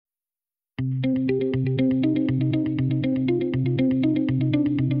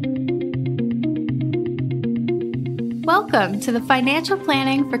Welcome to the Financial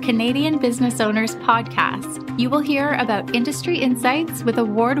Planning for Canadian Business Owners podcast. You will hear about industry insights with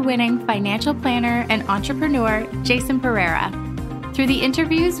award-winning financial planner and entrepreneur Jason Pereira. Through the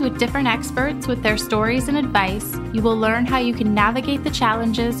interviews with different experts with their stories and advice, you will learn how you can navigate the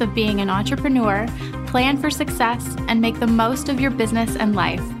challenges of being an entrepreneur, plan for success, and make the most of your business and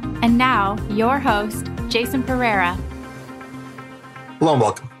life. And now, your host, Jason Pereira. Hello and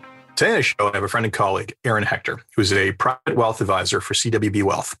welcome. Today on the show, I have a friend and colleague, Aaron Hector, who's a private wealth advisor for CWB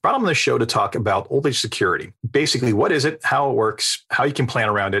Wealth. Brought him on the show to talk about old age security. Basically, what is it, how it works, how you can plan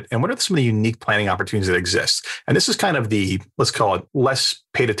around it, and what are some of the unique planning opportunities that exist. And this is kind of the, let's call it, less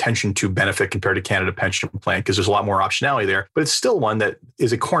paid attention to benefit compared to Canada Pension Plan, because there's a lot more optionality there, but it's still one that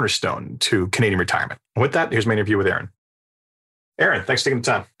is a cornerstone to Canadian retirement. And with that, here's my interview with Aaron. Aaron, thanks for taking the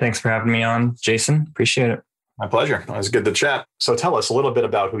time. Thanks for having me on, Jason. Appreciate it. My pleasure. It was good to chat. So tell us a little bit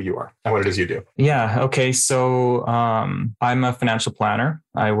about who you are and what it is you do. Yeah. Okay. So I'm a financial planner.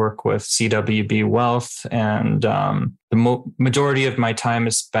 I work with CWB Wealth, and the majority of my time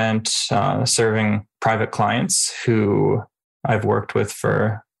is spent serving private clients who I've worked with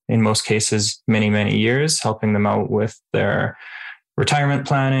for, in most cases, many, many years, helping them out with their retirement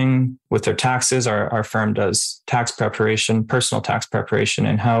planning, with their taxes. Our firm does tax preparation, personal tax preparation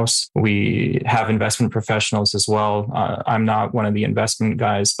in-house. We have investment professionals as well. I'm not one of the investment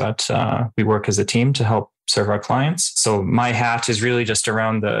guys, but we work as a team to help serve our clients. So my hat is really just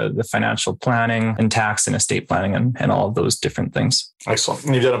around the financial planning and tax and estate planning and all of those different things. Excellent.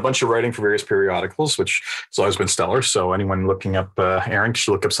 And you've done a bunch of writing for various periodicals, which has always been stellar. So anyone looking up Aaron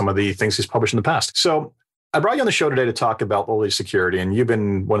should look up some of the things he's published in the past. So I brought you on the show today to talk about old age security, and you've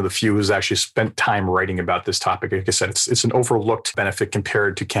been one of the few who's actually spent time writing about this topic. Like I said, it's an overlooked benefit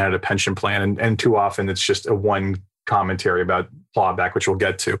compared to Canada Pension Plan, and too often it's just a one commentary about clawback, which we'll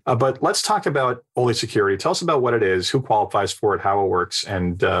get to. But let's talk about old age security. Tell us about what it is, who qualifies for it, how it works,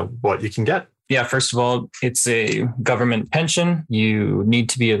 and what you can get. Yeah, first of all, it's a government pension. You need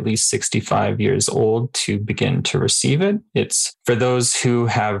to be at least 65 years old to begin to receive it. It's for those who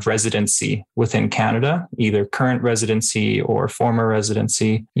have residency within Canada, either current residency or former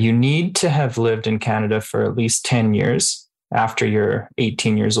residency. You need to have lived in Canada for at least 10 years after you're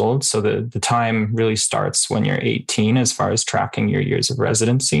 18 years old. So the time really starts when you're 18 as far as tracking your years of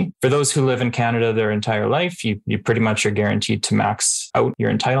residency. For those who live in Canada their entire life, you pretty much are guaranteed to max out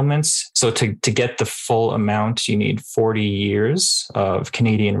your entitlements. So to get the full amount, you need 40 years of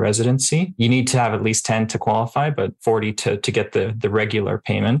Canadian residency. You need to have at least 10 to qualify, but 40 to get the regular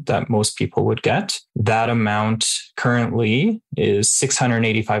payment that most people would get. That amount currently is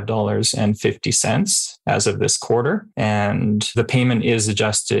 $685.50 as of this quarter. And the payment is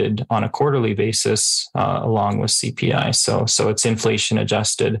adjusted on a quarterly basis along with CPI. So it's inflation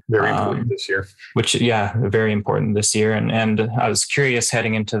adjusted. Very important this year. Which, yeah, very important this year. And I was curious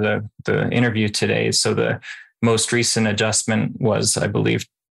heading into the interview today. So the most recent adjustment was, I believe,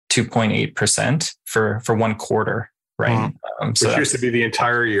 2.8% for one quarter, right? So which used to be the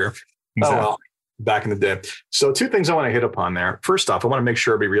entire year. Exactly. Oh, well. Back in the day. So two things I want to hit upon there. First off, I want to make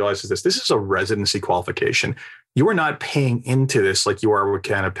sure everybody realizes this. This is a residency qualification. You are not paying into this like you are with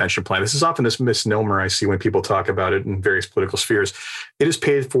Canada Pension Plan. This is often this misnomer I see when people talk about it in various political spheres. It is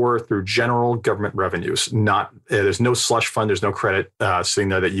paid for through general government revenues. Not there's no slush fund. There's no credit sitting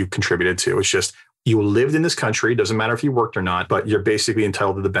there that you contributed to. It's just you lived in this country. Doesn't matter if you worked or not, but you're basically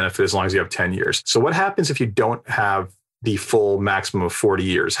entitled to the benefit as long as you have 10 years. So what happens if you don't have the full maximum of 40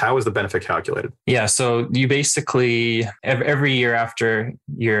 years? How is the benefit calculated? Yeah, so you basically, every year after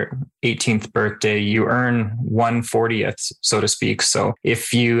your 18th birthday, you earn 1/40th, so to speak. So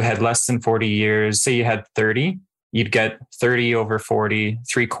if you had less than 40 years, say you had 30, you'd get 30 over 40,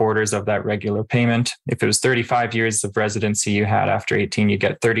 3/4 of that regular payment. If it was 35 years of residency you had after 18, you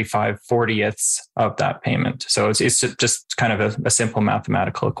get 35/40ths of that payment. So it's just kind of a simple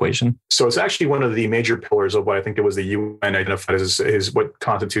mathematical equation. So it's actually one of the major pillars of what I think it was the UN identified as what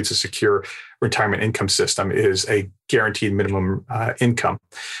constitutes a secure retirement income system is a guaranteed minimum income,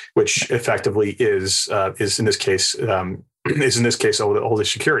 which effectively is in this case old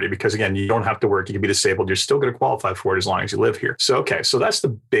age security, because again, you don't have to work, you can be disabled, you're still going to qualify for it as long as you live here. So so that's the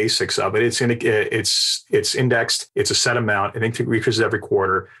basics of it. It's indexed, it's a set amount, it increases every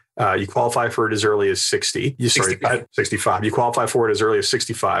quarter. You qualify for it as early as 65. You qualify for it as early as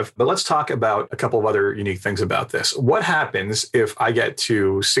 65. But let's talk about a couple of other unique things about this. What happens if I get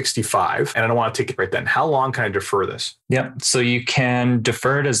to 65 and I don't want to take it right then? How long can I defer this? Yeah. So you can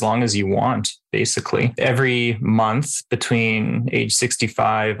defer it as long as you want, basically. Every month between age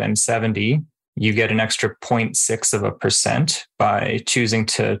 65 and 70, you get an extra 0.6% by choosing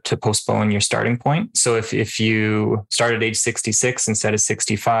to postpone your starting point. So if you start at age 66 instead of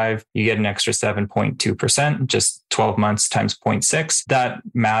 65, you get an extra 7.2%, just 12 months times 0.6. That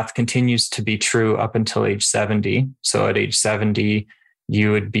math continues to be true up until age 70. So at age 70,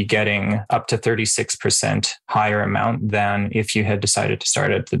 you would be getting up to 36% higher amount than if you had decided to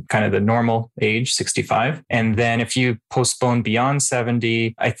start at the kind of the normal age, 65. And then if you postpone beyond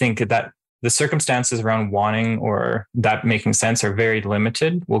 70, I think that the circumstances around wanting or that making sense are very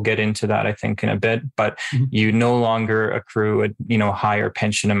limited. We'll get into that, I think, in a bit, but you no longer accrue, higher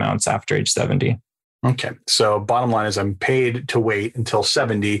pension amounts after age 70. Okay. So bottom line is I'm paid to wait until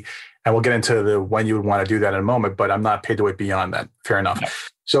 70. And we'll get into the when you would want to do that in a moment, but I'm not paid to wait beyond that. Fair enough. Yeah.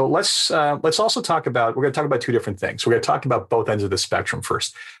 So let's also talk about, we're going to talk about two different things. We're going to talk about both ends of the spectrum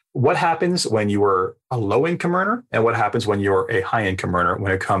first. What happens when you are a low income earner and what happens when you're a high income earner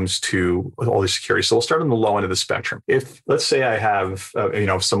when it comes to all these security? So we'll start on the low end of the spectrum. If let's say I have,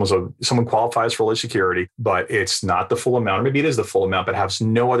 someone qualifies for security, but it's not the full amount, or maybe it is the full amount, but has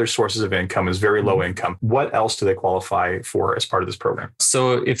no other sources of income, is very low income. What else do they qualify for as part of this program?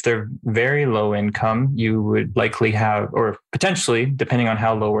 So if they're very low income, you would likely have, or potentially, depending on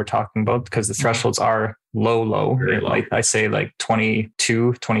how low we're talking about, because the thresholds are low, like I say, like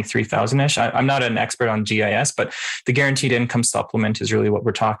 22, 23,000-ish. I'm not an expert on GIS, but the guaranteed income supplement is really what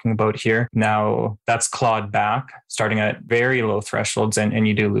we're talking about here. Now that's clawed back starting at very low thresholds. And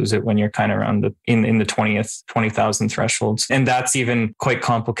you do lose it when you're kind of around in the 20,000 thresholds. And that's even quite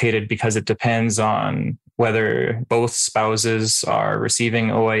complicated because it depends on whether both spouses are receiving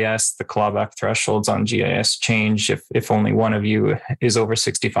OAS. The clawback thresholds on GIS change if only one of you is over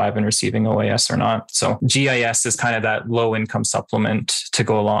 65 and receiving OAS or not. So GIS is kind of that low income supplement to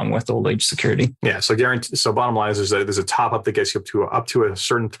go along with old age security. Yeah. So bottom line is that there's a top up that gets you up to a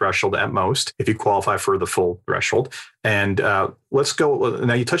certain threshold at most if you qualify for the full threshold. And let's go.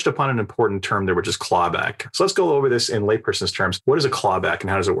 Now you touched upon an important term there, which is clawback. So let's go over this in layperson's terms. What is a clawback and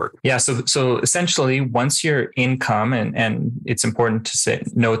how does it work? Yeah. So essentially, once your income, and it's important to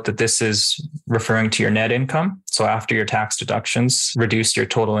note that this is referring to your net income. So after your tax deductions, reduce your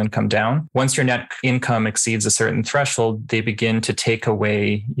total income down. Once your net income exceeds a certain threshold, they begin to take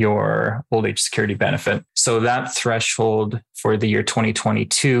away your old age security benefit. So that threshold for the year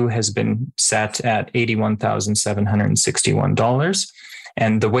 2022 has been set at $81,761.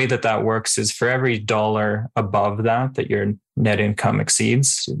 And the way that works is for every dollar above that your net income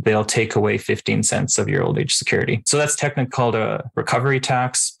exceeds, they'll take away 15 cents of your old age security. So that's technically called a recovery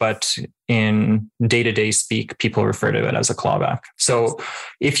tax, but in day-to-day speak, people refer to it as a clawback. So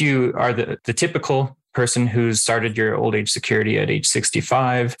if you are the typical person who's started your old age security at age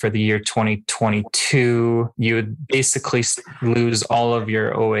 65 for the year 2022, you would basically lose all of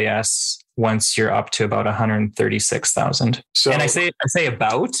your OAS once you're up to about 136,000. So, and I say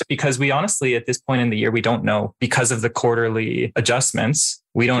about because we honestly, at this point in the year, we don't know because of the quarterly adjustments.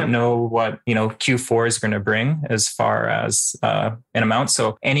 We don't know what, Q4 is going to bring as far as an amount.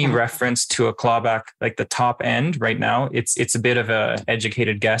 So any reference to a clawback, like the top end right now, it's a bit of a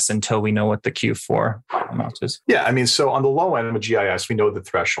educated guess until we know what the Q4 amount is. Yeah. I mean, so on the low end with GIS, we know the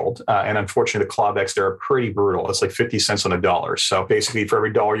threshold. And unfortunately, the clawbacks there are pretty brutal. It's like 50 cents on a dollar. So basically for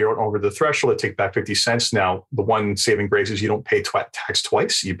every dollar you're over the threshold, they take back 50 cents. Now, the one saving grace is you don't pay tax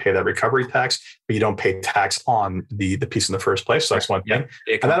twice. You pay that recovery tax, but you don't pay tax on the piece in the first place. So that's one thing.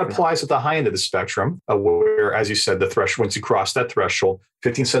 And that applies at the high end of the spectrum, where, as you said, the threshold, once you cross that threshold,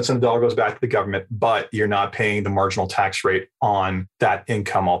 15 cents on the dollar goes back to the government, but you're not paying the marginal tax rate on that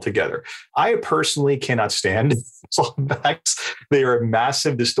income altogether. I personally cannot stand clawbacks. They are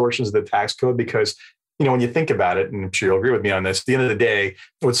massive distortions of the tax code because when you think about it, and I'm sure you'll agree with me on this, at the end of the day,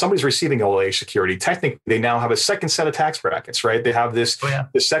 when somebody's receiving old age security, technically they now have a second set of tax brackets, right? They have this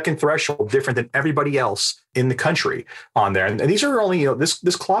the second threshold different than everybody else in the country on there. And these are only, this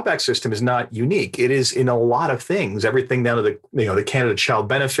clawback system is not unique. It is in a lot of things, everything down to the Canada Child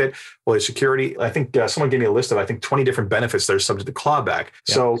Benefit, old age security. I think someone gave me a list of, 20 different benefits that are subject to clawback.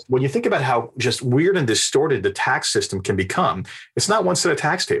 Yeah. So when you think about how just weird and distorted the tax system can become, it's not one set of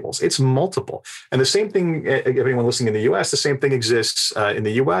tax tables, it's multiple. And the same thing, everyone listening in the US, the same thing exists in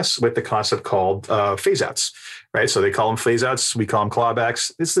the US with the concept called phase outs. Right. So they call them phase outs. We call them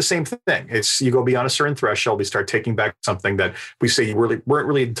clawbacks. It's the same thing. It's you go beyond a certain threshold. We start taking back something that we say you weren't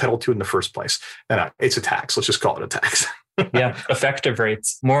really entitled to in the first place. And it's a tax. Let's just call it a tax. Yeah. Effective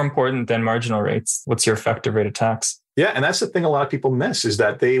rates. More important than marginal rates. What's your effective rate of tax? Yeah. And that's the thing a lot of people miss is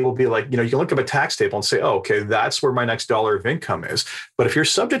that they will be like, you can look up a tax table and say, oh, okay, that's where my next dollar of income is. But if you're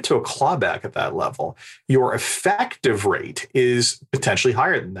subject to a clawback at that level, your effective rate is potentially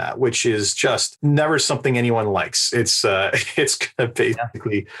higher than that, which is just never something anyone likes. It's going to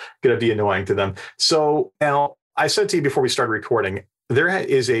basically going to be annoying to them. So now I said to you before we started recording, there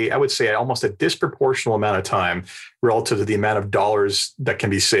is I would say almost a disproportional amount of time relative to the amount of dollars that can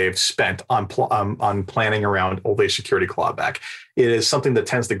be spent on planning around old age security clawback. It is something that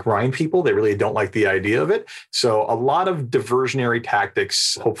tends to grind people. They really don't like the idea of it. So a lot of diversionary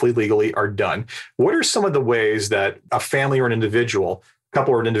tactics, hopefully legally, are done. What are some of the ways that a family or an individual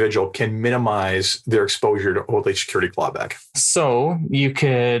couple or an individual can minimize their exposure to old age security clawback? So you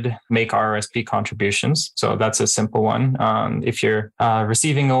could make RRSP contributions. So that's a simple one. If you're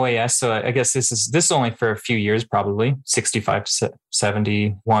receiving OAS, so I guess this is only for a few years, probably 65 to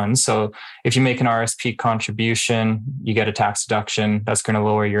 71. So if you make an RRSP contribution, you get a tax deduction. That's going to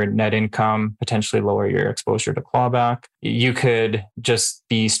lower your net income, potentially lower your exposure to clawback. You could just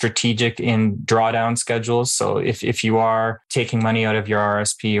be strategic in drawdown schedules. So if you are taking money out of your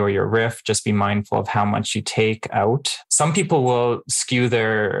RRSP or your RIF, just be mindful of how much you take out. Some people will skew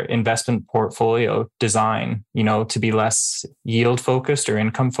their investment portfolio design, to be less yield focused or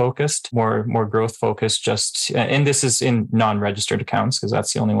income focused, more growth focused. And this is in non-registered accounts because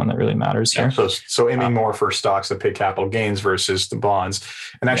that's the only one that really matters here. So aiming more for stocks that pay capital gains versus the bonds.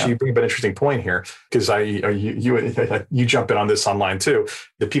 And actually, you bring up an interesting point here because you jump in on this online too.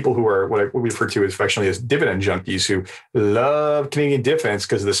 The people who are what we refer to affectionately as dividend junkies who love Canadian dividends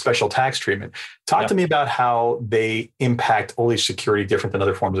because of the special tax treatment. Talk to me about how they impact old age security different than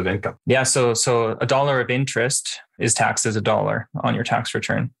other forms of income. Yeah, so $1 of interest is taxed as $1 on your tax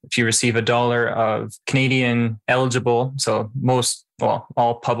return. If you receive $1 of Canadian eligible, so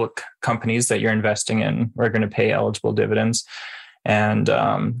all public companies that you're investing in are going to pay eligible dividends. And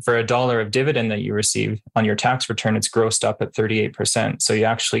for $1 of dividend that you receive on your tax return, it's grossed up at 38%. So you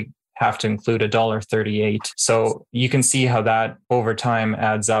actually have to include $1.38. So you can see how that over time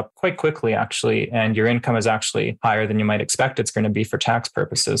adds up quite quickly, actually. And your income is actually higher than you might expect it's going to be for tax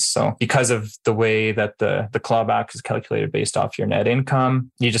purposes. So because of the way that the clawback is calculated based off your net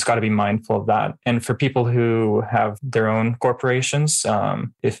income, you just got to be mindful of that. And for people who have their own corporations,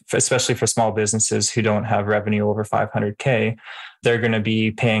 especially for small businesses who don't have revenue over 500K, they're going to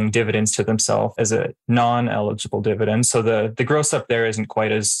be paying dividends to themselves as a non-eligible dividend. So the gross up there isn't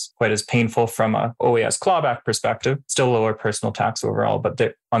quite as painful from a OAS clawback perspective. Still lower personal tax overall,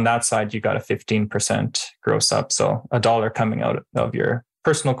 but on that side, you got a 15% gross up. So $1 coming out of your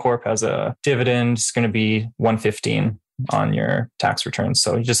personal corp as a dividend is going to be $1.15 on your tax returns.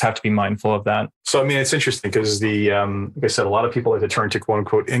 So you just have to be mindful of that. So, I mean, it's interesting because like I said, a lot of people like to turn to quote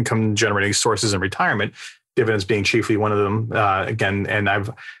unquote income generating sources in retirement, dividends being chiefly one of them. Again, and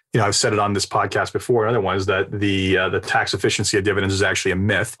I've said it on this podcast before, and other ones, that the tax efficiency of dividends is actually a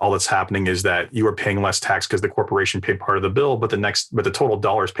myth. All that's happening is that you are paying less tax because the corporation paid part of the bill, but the total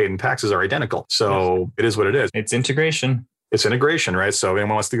dollars paid in taxes are identical. So It is what it is. It's integration. It's integration, right? So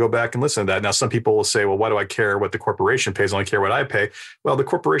anyone wants to go back and listen to that. Now, some people will say, well, why do I care what the corporation pays? I only care what I pay. Well, the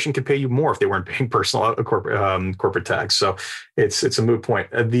corporation could pay you more if they weren't paying personal corporate tax. So it's a moot point.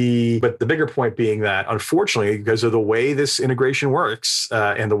 But the bigger point being that, unfortunately, because of the way this integration works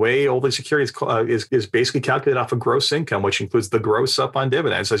and the way old age security is basically calculated off of gross income, which includes the gross up on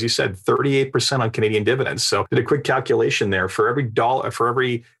dividends, as you said, 38% on Canadian dividends. So did a quick calculation there. For every dollar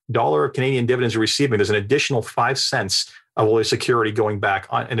of Canadian dividends you're receiving, there's an additional 5 cents of old age security going back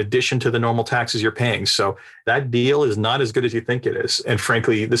on, in addition to the normal taxes you're paying. So that deal is not as good as you think it is. And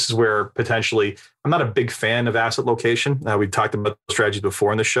frankly, this is where potentially, I'm not a big fan of asset location. We talked about strategies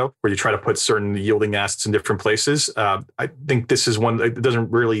before in the show where you try to put certain yielding assets in different places. I think this is one that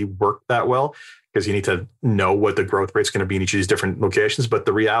doesn't really work that well, because you need to know what the growth rate is going to be in each of these different locations. But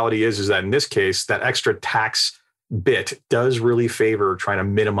the reality is that in this case, that extra tax bit does really favor trying to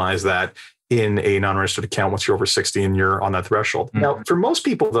minimize that in a non-registered account once you're over 60 and you're on that threshold. Mm-hmm. Now, for most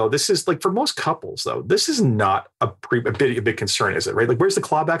people, though, this is like, for most couples, though, this is not a big concern, is it? Right? Like, where's the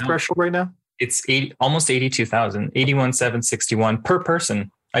clawback threshold right now? It's almost 82,000, 81,761 per person.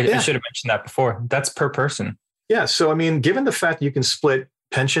 I should have mentioned that before. That's per person. Yeah. So, I mean, given the fact that you can split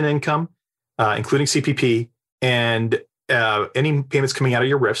pension income, including CPP, and any payments coming out of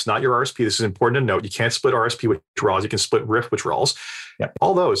your RIFs, not your RSP. This is important to note. You can't split RSP withdrawals. You can split RIF withdrawals. Yep.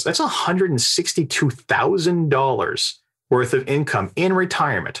 All those. That's $162,000 worth of income in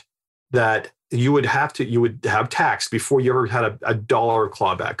retirement that you would have tax before you ever had a dollar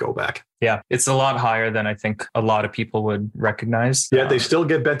clawback go back. Yeah, it's a lot higher than I think a lot of people would recognize. Yeah, they still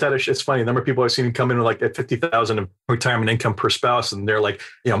get bent out of shit. It's funny. The number of people I've seen come in like at $50,000 of retirement income per spouse, and they're like,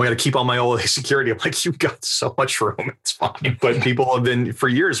 I'm going to keep all my old security. I'm like, you've got so much room. It's fine. But people have been, for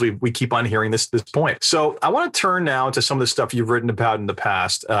years, we keep on hearing this point. So I want to turn now to some of the stuff you've written about in the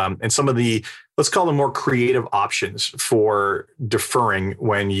past, and some of the, let's call them more creative options for deferring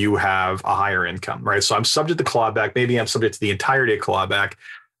when you have a higher income, right? So I'm subject to clawback. Maybe I'm subject to the entirety of clawback.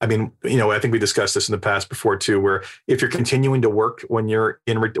 I mean, I think we discussed this in the past before too, where if you're continuing to work when you're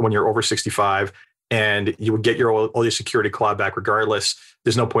over 65 and you would get all your security clawback regardless,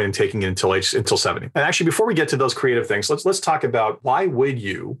 there's no point in taking it until 70. And actually, before we get to those creative things, let's talk about why would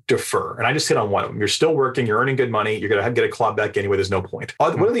you defer? And I just hit on one of them. You're still working, you're earning good money, you're going to get a clawback anyway. There's no point.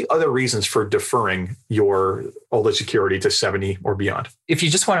 What are the other reasons for deferring your older security to 70 or beyond? If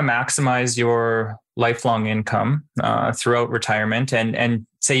you just want to maximize your lifelong income throughout retirement, and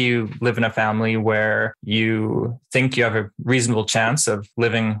say you live in a family where you think you have a reasonable chance of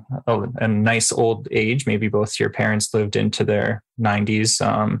living a nice old age, maybe both your parents lived into their 90s,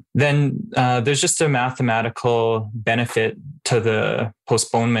 then there's just a mathematical benefit to the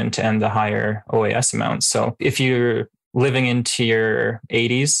postponement and the higher OAS amount. So if you're living into your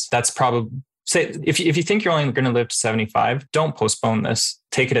 80s, that's probably, say, if you think you're only going to live to 75, don't postpone this.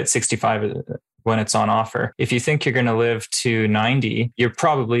 Take it at 65 when it's on offer. If you think you're going to live to 90, you're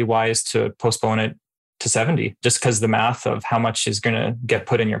probably wise to postpone it to 70, just because the math of how much is going to get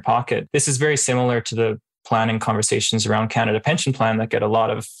put in your pocket. This is very similar to the planning conversations around Canada Pension Plan that get a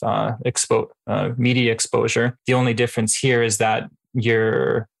lot of media exposure. The only difference here is that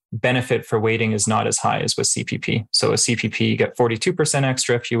your benefit for waiting is not as high as with CPP. So a CPP, you get 42%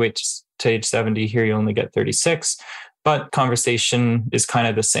 extra if you wait to age 70. Here, you only get 36. But conversation is kind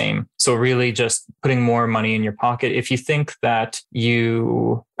of the same. So really just putting more money in your pocket. If you think that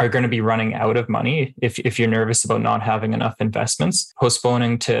you are going to be running out of money, if you're nervous about not having enough investments,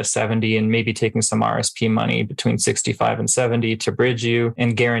 postponing to 70 and maybe taking some RSP money between 65 and 70 to bridge you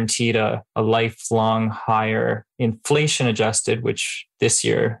and guaranteed a lifelong higher inflation adjusted, which this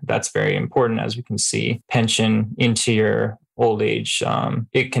year, that's very important, as we can see, pension into your old age,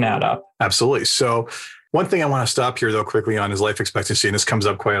 it can add up. Absolutely. So one thing I want to stop here, though, quickly on is life expectancy, and this comes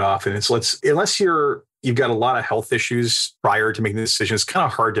up quite often. It's unless you've got a lot of health issues prior to making the decision, it's kind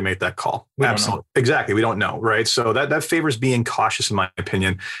of hard to make that call. Absolutely. Exactly. We don't know, right? So that favors being cautious, in my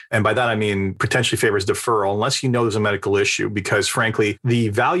opinion. And by that, I mean potentially favors deferral, unless you know there's a medical issue, because frankly, the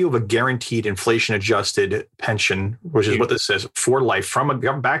value of a guaranteed inflation adjusted pension, which is what this says, for life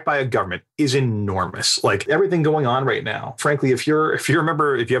backed by a government, is enormous. Like everything going on right now, frankly, if you have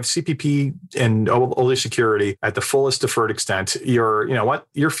CPP and older security at the fullest deferred extent,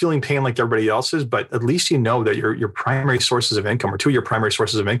 you're feeling pain like everybody else is, but at least you know that your primary sources of income, or two of your primary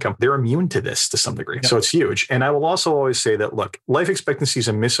sources of income, they're immune to this to some degree. Yep. So it's huge. And I will also always say that, look, life expectancy is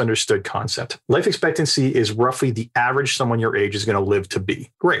a misunderstood concept. Life expectancy is roughly the average someone your age is going to live to be.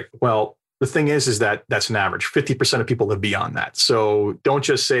 Great. Well, the thing is that that's an average. 50% of people live beyond that. So don't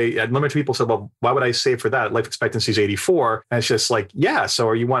just say, limited people say, well, why would I save for that? Life expectancy is 84. And it's just like, yeah.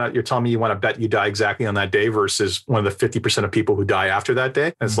 So you're telling me you want to bet you die exactly on that day versus one of the 50% of people who die after that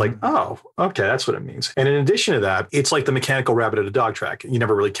day? And it's like, oh, okay, that's what it means. And in addition to that, it's like the mechanical rabbit at a dog track. You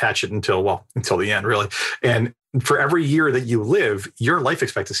never really catch it until the end, really. And for every year that you live, your life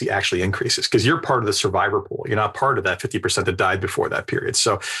expectancy actually increases because you're part of the survivor pool. You're not part of that 50% that died before that period.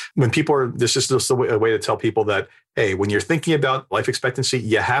 So when this is just a way to tell people that, hey, when you're thinking about life expectancy,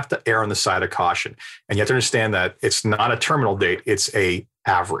 you have to err on the side of caution. And you have to understand that it's not a terminal date, it's a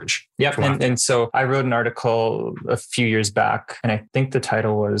average. Yep. And so I wrote an article a few years back, and I think the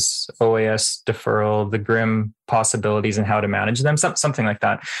title was OAS Deferral, the Grim Possibilities and How to Manage Them, something like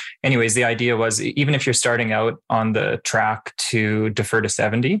that. Anyways, the idea was, even if you're starting out on the track to defer to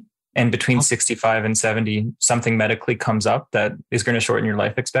 70, and between 65 and 70, something medically comes up that is going to shorten your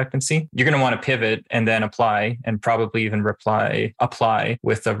life expectancy, you're going to want to pivot and then apply, and probably even apply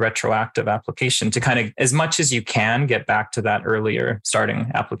with a retroactive application to kind of, as much as you can, get back to that earlier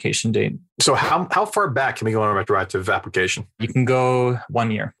starting application date. So how far back can we go on a retroactive application? You can go 1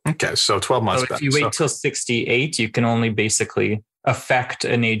 year. Okay, so 12 months so back. If you wait till 68, you can only basically affect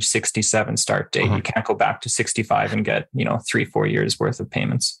an age 67 start date. You can't go back to 65 and get, 3-4 years worth of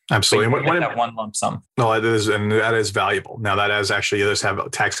payments. Absolutely. And that one lump sum. No, that is valuable. Now that does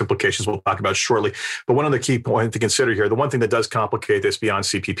have tax implications we'll talk about shortly. But one of the key points to consider here, the one thing that does complicate this beyond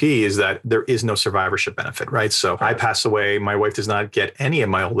CPP is that there is no survivorship benefit, right? So I pass away, my wife does not get any of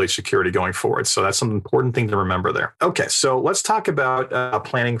my old age security going forward. So that's an important thing to remember there. Okay, so let's talk about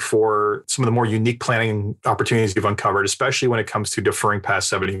planning for some of the more unique planning opportunities you've uncovered, especially when it comes to deferring past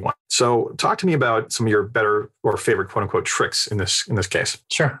 71. So talk to me about some of your better or favorite quote unquote tricks in this case.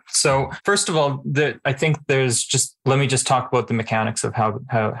 Sure. So first of all, I think let me just talk about the mechanics of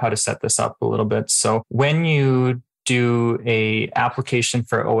how to set this up a little bit. So when you do a application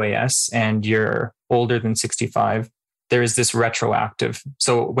for OAS and you're older than 65, there is this retroactive.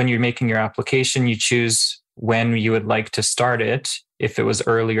 So when you're making your application, you choose when you would like to start it if it was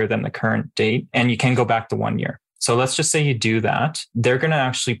earlier than the current date, and you can go back to 1 year. So let's just say you do that. They're going to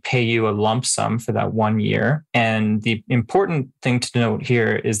actually pay you a lump sum for that 1 year. And the important thing to note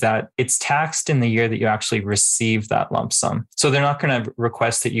here is that it's taxed in the year that you actually receive that lump sum. So they're not going to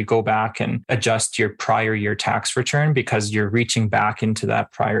request that you go back and adjust your prior year tax return because you're reaching back into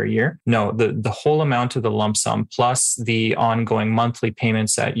that prior year. No, the whole amount of the lump sum plus the ongoing monthly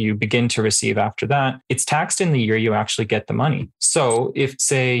payments that you begin to receive after that, it's taxed in the year you actually get the money. So if,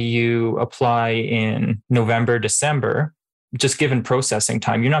 say, you apply in November, December, just given processing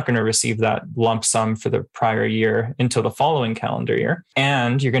time, you're not going to receive that lump sum for the prior year until the following calendar year.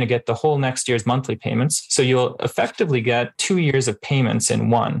 And you're going to get the whole next year's monthly payments. So you'll effectively get 2 years of payments in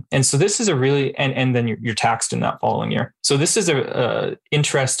one. And so this is a really, and then you're taxed in that following year. So this is a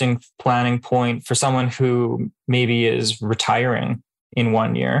interesting planning point for someone who maybe is retiring in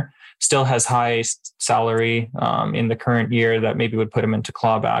 1 year, still has high salary in the current year that maybe would put them into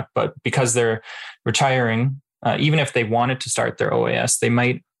clawback. But because they're retiring, even if they wanted to start their OAS, they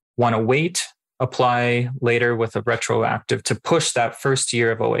might want to wait, apply later with a retroactive to push that first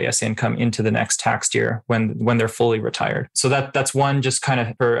year of OAS income into the next tax year when they're fully retired. So that's one just kind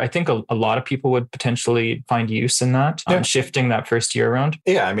of I think a lot of people would potentially find use in that, shifting that first year around.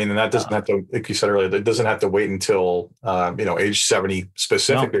 Yeah, I mean, and that doesn't have to, like you said earlier, it doesn't have to wait until age 70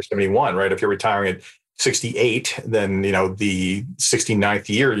 specific or 71, right? If you're retiring at 68, then the 69th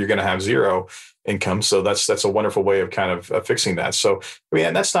year you're going to have zero income. So that's a wonderful way of kind of fixing that. So, I mean,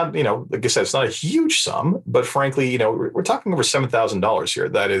 and that's not, like I said, it's not a huge sum, but frankly, we're talking over $7,000 here.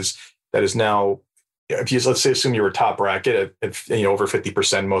 That is now, if you, let's say, assume you were top bracket at over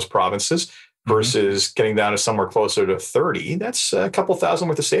 50% in most provinces versus getting down to somewhere closer to 30, that's a couple thousand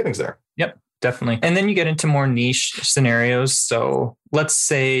worth of savings there. Yep, definitely. And then you get into more niche scenarios. So let's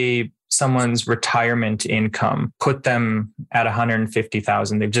say someone's retirement income put them at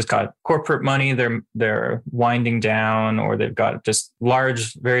 150,000. They've just got corporate money. They're winding down, or they've got just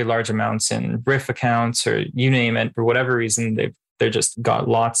very large amounts in RIF accounts, or you name it. For whatever reason, they're just got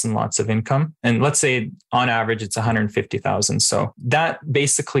lots and lots of income. And let's say on average, it's 150,000. So that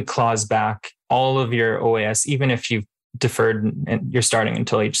basically claws back all of your OAS, even if you've deferred and you're starting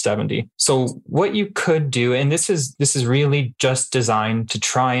until age 70. So what you could do, and this is really just designed to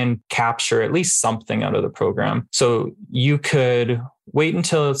try and capture at least something out of the program. So you could wait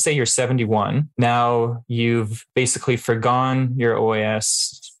until, let's say, you're 71. Now you've basically forgone your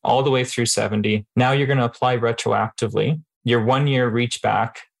OAS all the way through 70. Now you're going to apply retroactively. Your 1 year reach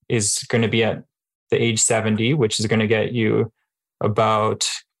back is going to be at the age 70, which is going to get you about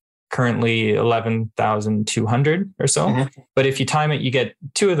currently 11,200 or so. Mm-hmm. But if you time it, you get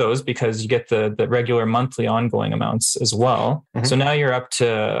two of those because you get the regular monthly ongoing amounts as well. Mm-hmm. So now you're up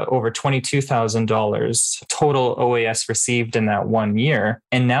to over $22,000 total OAS received in that 1 year.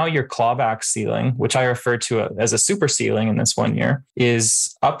 And now your clawback ceiling, which I refer to as a super ceiling in this 1 year,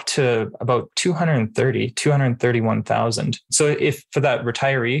 is up to about 231,000. So if for that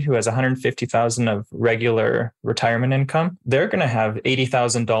retiree who has 150,000 of regular retirement income, they're going to have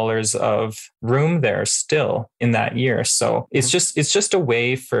 $80,000 of room there still in that year. So it's just a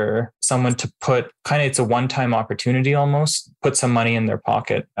way for someone to put it's a one-time opportunity almost, put some money in their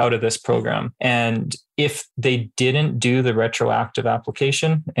pocket out of this program. And if they didn't do the retroactive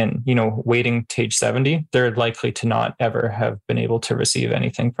application and, waiting to age 70, they're likely to not ever have been able to receive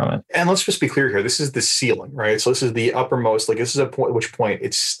anything from it. And let's just be clear here. This is the ceiling, right? So this is the uppermost, this is a point at which point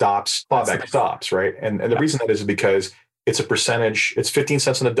it stops, clawback stops, right? And the reason that is because it's a percentage, it's 15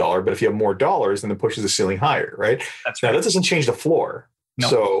 cents on the dollar, but if you have more dollars, then it pushes the ceiling higher, right? That's right. Now, that doesn't change the floor. No.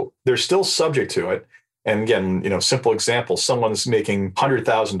 So they're still subject to it. And again, simple example, someone's making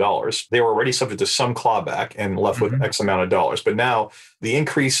 $100,000. They were already subject to some clawback and left with X amount of dollars. But now the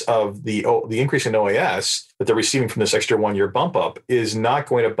increase of the increase in OAS that they're receiving from this extra 1 year bump up is not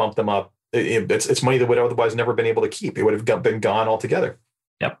going to bump them up. It's money that would otherwise never been able to keep. It would have been gone altogether.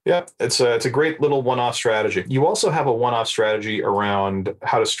 Yep. Yeah. It's a great little one-off strategy. You also have a one-off strategy around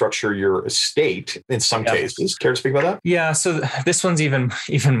how to structure your estate in some cases. Care to speak about that? Yeah. So this one's even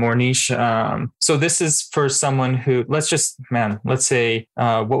more niche. So this is for someone who, let's say,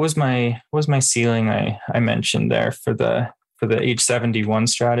 what was my ceiling I mentioned there for the age 71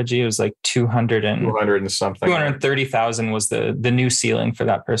 strategy? It was like 200 and something. 230,000 was the new ceiling for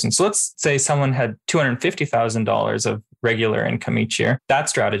that person. So let's say someone had $250,000 of regular income each year. That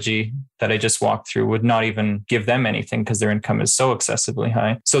strategy that I just walked through would not even give them anything because their income is so excessively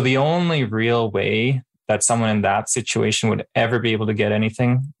high. So the only real way that someone in that situation would ever be able to get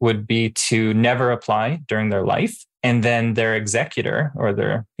anything would be to never apply during their life. And then their executor or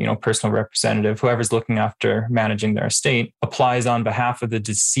their, personal representative, whoever's looking after managing their estate, applies on behalf of the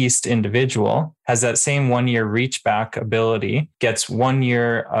deceased individual, has that same 1 year reach back ability, gets 1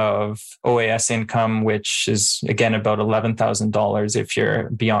 year of OAS income, which is again about $11,000 if you're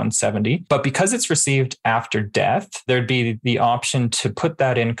beyond 70. But because it's received after death, there'd be the option to put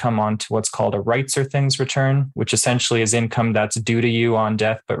that income onto what's called a rights or things return, which essentially is income that's due to you on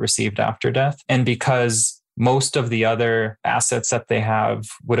death, but received after death. And because most of the other assets that they have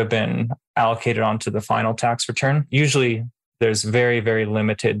would have been allocated onto the final tax return. Usually there's very, very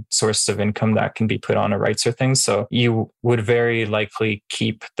limited sources of income that can be put on a rights or things. So you would very likely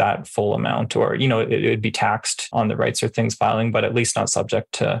keep that full amount, or, it would be taxed on the rights or things filing, but at least not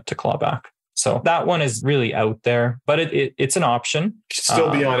subject to clawback. So that one is really out there, but it's an option. Still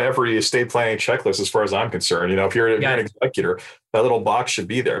be on every estate planning checklist, as far as I'm concerned. If you're an executor, that little box should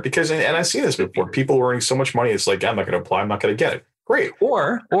be there because, and I've seen this before, people earning so much money, it's like, I'm not going to apply, I'm not going to get it. Great.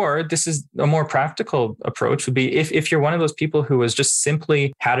 Or this is a more practical approach would be if you're one of those people who was just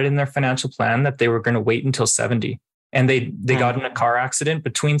simply had it in their financial plan that they were going to wait until 70 and they got in a car accident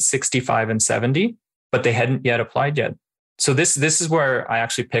between 65 and 70, but they hadn't yet applied yet. So this is where I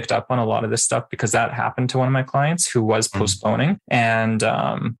actually picked up on a lot of this stuff because that happened to one of my clients who was postponing and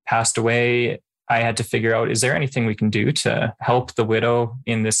passed away. I had to figure out, is there anything we can do to help the widow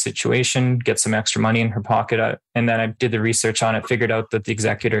in this situation, get some extra money in her pocket? And then I did the research on it, figured out that the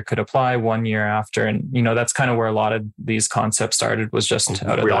executor could apply 1 year after. And, that's kind of where a lot of these concepts started, was just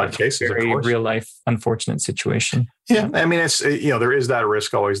out of real life cases, very real life, unfortunate situation. Yeah. I mean, it's, there is that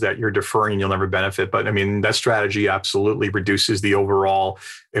risk always that you're deferring and you'll never benefit. But I mean, that strategy absolutely reduces the overall,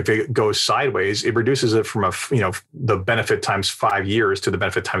 if it goes sideways, it reduces it from the benefit times 5 years to the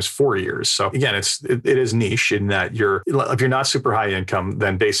benefit times 4 years. So again, it is niche in that if you're not super high income,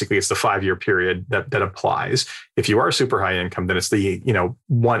 then basically it's the 5 year period that applies. If you are super high income, then it's the,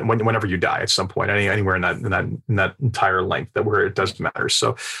 whenever you die at some point, anywhere in that entire length where it does matter.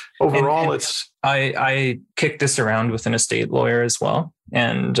 So overall, I kicked this around with an estate lawyer as well.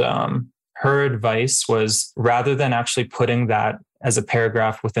 And her advice was, rather than actually putting that as a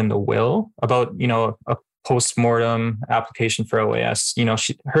paragraph within the will about, a post-mortem application for OAS,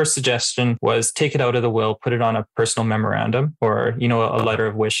 her suggestion was take it out of the will, put it on a personal memorandum or, a letter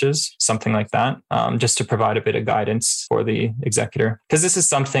of wishes, something like that, just to provide a bit of guidance for the executor. Because this is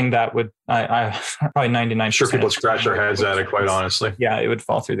something that would, I probably 99%. Sure, people scratch their heads at it, quite honestly. Yeah, it would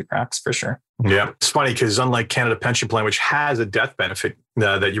fall through the cracks for sure. Yeah. It's funny because unlike Canada Pension Plan, which has a death benefit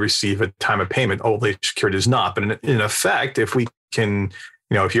that you receive at time of payment, Old Age Security does not. But in effect, if we can,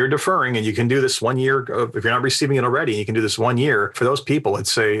 if you're deferring and you can do this 1 year, if you're not receiving it already, you can do this 1 year. For those people,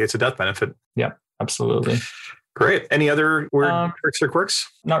 it's a death benefit. Yeah, absolutely. Great. Any other tricks or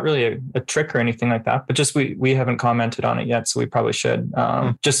quirks? Not really a trick or anything like that, but just we haven't commented on it yet, so we probably should.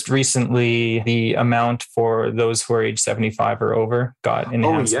 Just recently, the amount for those who are age 75 or over got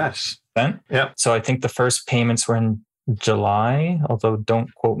enhanced. Oh, yes. Yeah. So I think the first payments were in July, although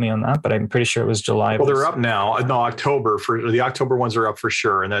don't quote me on that, but I'm pretty sure it was July. Well, they're up now. No, October. For the October ones are up for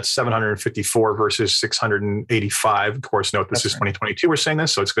sure, and that's 754 versus 685. Of course, note this is 2022. We're saying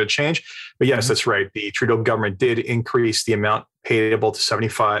this, so it's going to change. But yes, that's right. The Trudeau government did increase the amount payable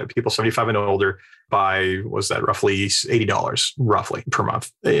to people 75 and older by, was that roughly $80 roughly per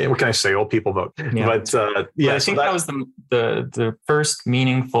month? What can I say? Old people vote. Yeah. But I think that was the first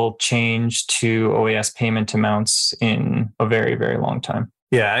meaningful change to OAS payment amounts in a very, very long time.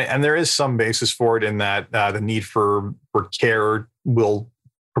 Yeah. And there is some basis for it in that the need for care will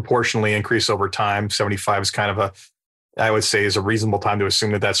proportionally increase over time. 75 is kind of I would say is a reasonable time to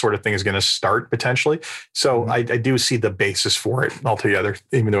assume that sort of thing is going to start potentially. So I do see the basis for it altogether,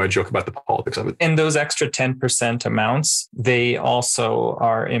 even though I joke about the politics of it. And those extra 10% amounts, they also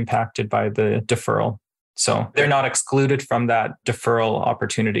are impacted by the deferral. So they're not excluded from that deferral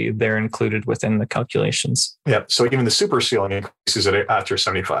opportunity. They're included within the calculations. Yeah. So even the super ceiling increases it after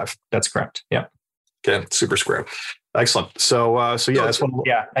 75. That's correct. Yeah. Okay. Super square. Excellent. So yeah, that's one.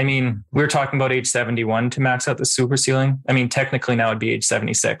 Yeah. I mean, we're talking about age 71 to max out the super ceiling. I mean, technically now it'd be age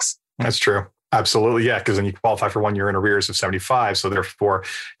 76. That's true. Absolutely. Yeah. Because then you qualify for 1 year in arrears of 75. So therefore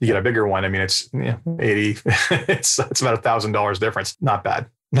you get a bigger one. I mean, it's 80. it's about $1,000 difference. Not bad.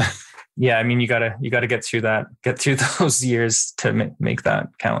 Yeah, I mean, you gotta get through those years to make that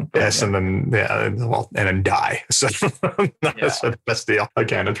count. Yes, and then and then die. So that's the best deal.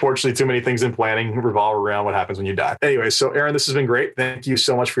 Again, unfortunately, too many things in planning revolve around what happens when you die. Anyway, so Aaron, this has been great. Thank you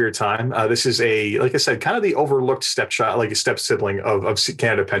so much for your time. This is like I said, kind of the overlooked stepchild, like a step sibling of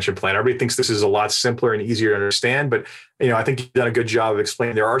Canada Pension Plan. Everybody thinks this is a lot simpler and easier to understand, but I think you've done a good job of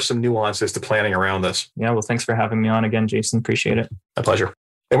explaining there are some nuances to planning around this. Yeah, well, thanks for having me on again, Jason. Appreciate it. My pleasure.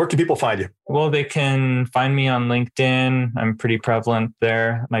 And where can people find you? Well, they can find me on LinkedIn. I'm pretty prevalent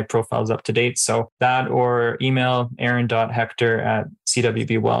there. My profile's up to date. So that, or email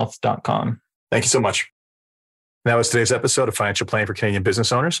aaron.hector@cwbwealth.com. Thank you so much. That was today's episode of Financial Planning for Canadian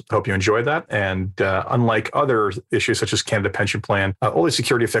Business Owners. I hope you enjoyed that. And unlike other issues such as Canada Pension Plan, OLE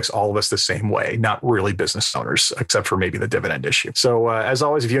Security affects all of us the same way, not really business owners, except for maybe the dividend issue. So as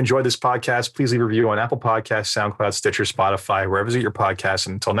always, if you enjoyed this podcast, please leave a review on Apple Podcasts, SoundCloud, Stitcher, Spotify, wherever you get your podcasts.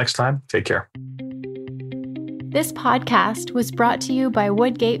 And until next time, take care. This podcast was brought to you by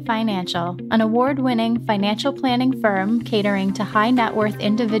Woodgate Financial, an award-winning financial planning firm catering to high net worth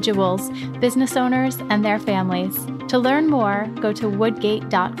individuals, business owners, and their families. To learn more, go to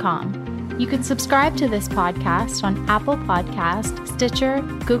woodgate.com. You can subscribe to this podcast on Apple Podcast, Stitcher,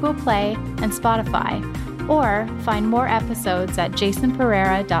 Google Play, and Spotify, or find more episodes at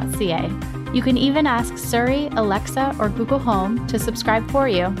jasonpereira.ca. You can even ask Siri, Alexa, or Google Home to subscribe for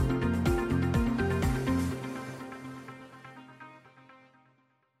you.